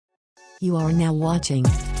You are now watching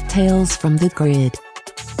Tales from the Grid.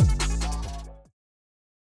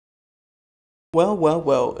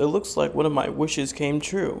 Well, it looks like one of my wishes came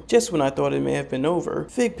true. Just when I thought it may have been over,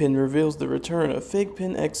 FiGPiN reveals the return of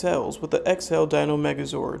FiGPiN XLs with the XL DINO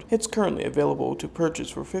MEGAZORD. It's currently available to purchase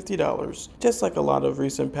for $50. Just like a lot of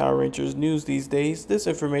recent Power Rangers news these days, this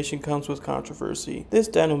information comes with controversy. This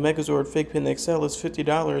DINO MEGAZORD FiGPiN XL is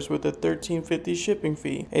 $50 with a $13.50 shipping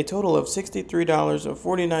fee, a total of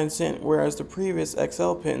 $63.49, whereas the previous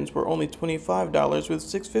XL pins were only $25 with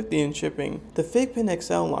 $6.50 in shipping. The FiGPiN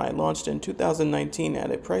XL line launched in 2019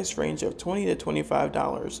 at a price range of $20 to $25.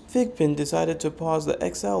 FiGPiN decided to pause the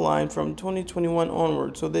XL line from 2021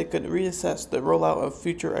 onward so they could reassess the rollout of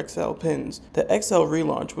future XL pins. The XL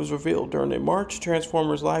relaunch was revealed during a March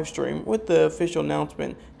Transformers livestream, with the official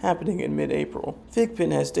announcement happening in mid-April.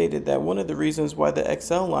 FiGPiN has stated that one of the reasons why the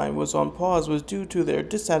XL line was on pause was due to their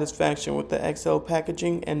dissatisfaction with the XL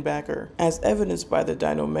packaging and backer. As evidenced by the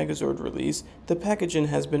DINO MEGAZORD release, the packaging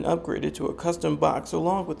has been upgraded to a custom box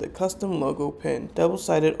along with a custom logo pin,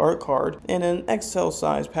 double-sided art card, and an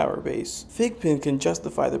XL-size power base. FiGPiN can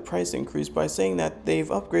justify the price increase by saying that they've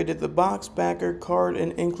upgraded the box, backer, card,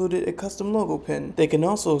 and included a custom logo pin. They can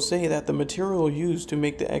also say that the material used to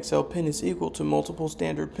make the XL pin is equal to multiple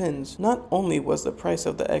standard pins. Not only was the price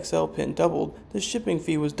of the XL pin doubled, the shipping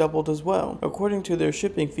fee was doubled as well. According to their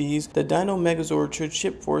shipping fees, the DINO MEGAZORD should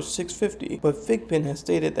ship for $6.50, but FiGPiN has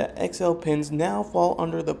stated that XL pins now fall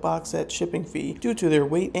under the box set shipping fee due to their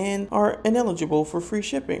weight and are ineligible for free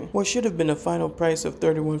shipping. What should have been a final price of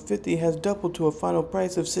 $31.50 has doubled to a final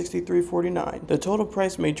price of $63.49. The total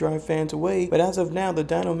price may drive fans away, but as of now, the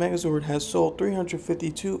DINO MEGAZORD has sold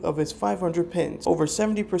 352 of its 500 pins, over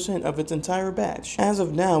 70% of its entire batch. As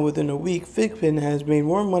of now, within a week, FiGPiN has made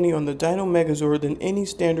more money on the DINO MEGAZORD than any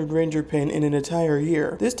standard Ranger pin in an entire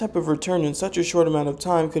year. This type of return in such a short amount of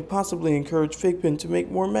time could possibly encourage FiGPiN to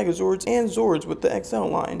make more Megazords and Zords with the XL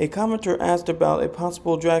line. A commenter asked about a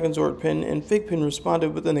possible Dragon Zord pin, and FiGPiN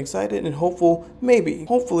responded with an excited and hopeful maybe.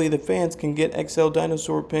 Hopefully the fans can get XL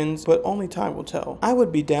Dinosaur pins, but only time will tell. I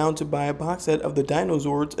would be down to buy a box set of the Dino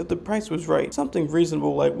Zords if the price was right, something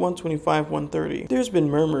reasonable like $125, $130. There's been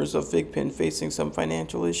murmurs of FiGPiN facing some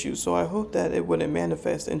financial issues, so I hope that it wouldn't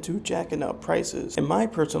manifest into jacking up prices. In my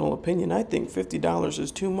personal opinion, I think $50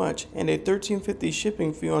 is too much, and a $13.50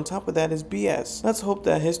 shipping fee on top of that is BS. Let's hope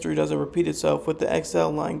that history doesn't repeat itself with the XL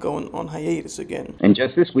line going on hiatus again. And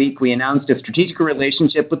just this week, we announced a strategic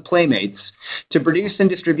relationship with PLAYMATES to produce and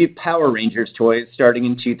distribute Power Rangers toys starting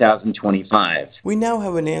in 2025. We now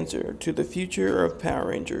have an answer to the future of Power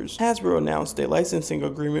Rangers. Hasbro announced a licensing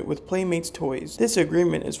agreement with PLAYMATES Toys. This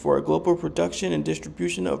agreement is for a global production and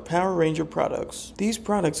distribution of Power Ranger products. These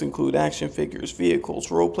products include action figures, vehicles,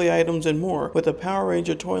 roleplay items, and more, with a Power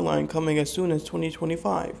Ranger toy line coming as soon as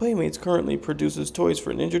 2025. PLAYMATES currently produces toys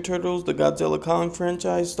for Ninja Turtles, the Godzilla Kong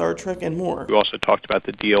franchise, Star Trek, and more. We also talked about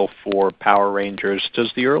the deal for Power Rangers.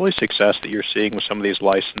 Does the early success that you're seeing with some of these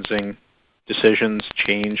licensing decisions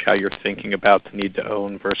change how you're thinking about the need to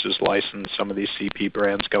own versus license some of these CP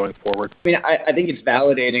brands going forward? I think it's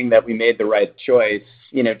validating that we made the right choice.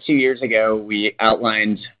 2 years ago, we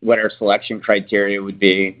outlined what our selection criteria would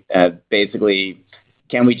be. Basically,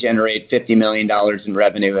 can we generate $50 million in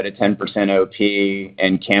revenue at a 10% OP,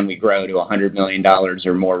 and can we grow to $100 million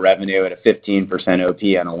or more revenue at a 15%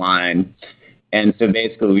 OP on a line? And so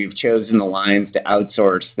basically, we've chosen the lines to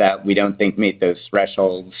outsource that we don't think meet those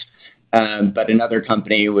thresholds. But another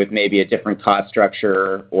company with maybe a different cost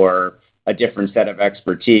structure or a different set of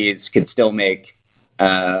expertise could still make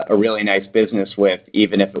a really nice business with,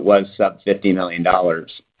 even if it was sub $50 million.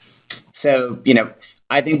 So,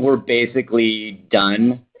 I think we're basically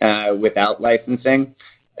done without licensing.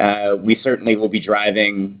 We certainly will be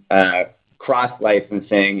driving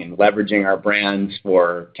cross-licensing and leveraging our brands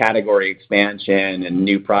for category expansion and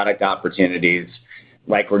new product opportunities,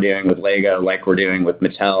 like we're doing with Lego, like we're doing with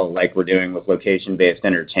Mattel, like we're doing with location-based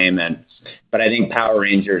entertainment. But I think Power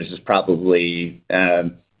Rangers is probably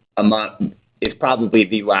the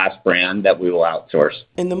last brand that we will outsource.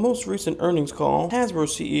 In the most recent earnings call, Hasbro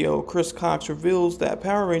CEO Chris Cox reveals that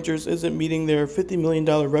Power Rangers isn't meeting their $50 million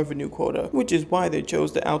revenue quota, which is why they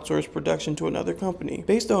chose to outsource production to another company.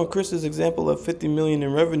 Based on Chris's example of $50 million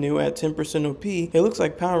in revenue at 10% OP, it looks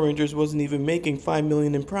like Power Rangers wasn't even making $5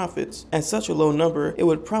 million in profits. At such a low number, it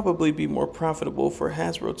would probably be more profitable for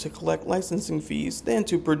Hasbro to collect licensing fees than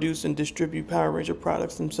to produce and distribute Power Ranger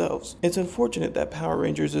products themselves. It's unfortunate that Power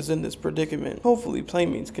Rangers is in this predicament, excitement. Hopefully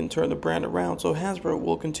Playmates can turn the brand around so Hasbro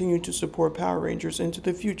will continue to support Power Rangers into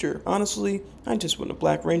the future. Honestly, I just want a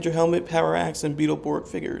Black Ranger helmet, Power Axe, and Beetleborg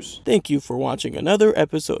figures. Thank you for watching another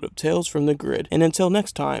episode of Tales from the Grid, and until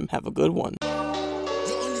next time, have a good one.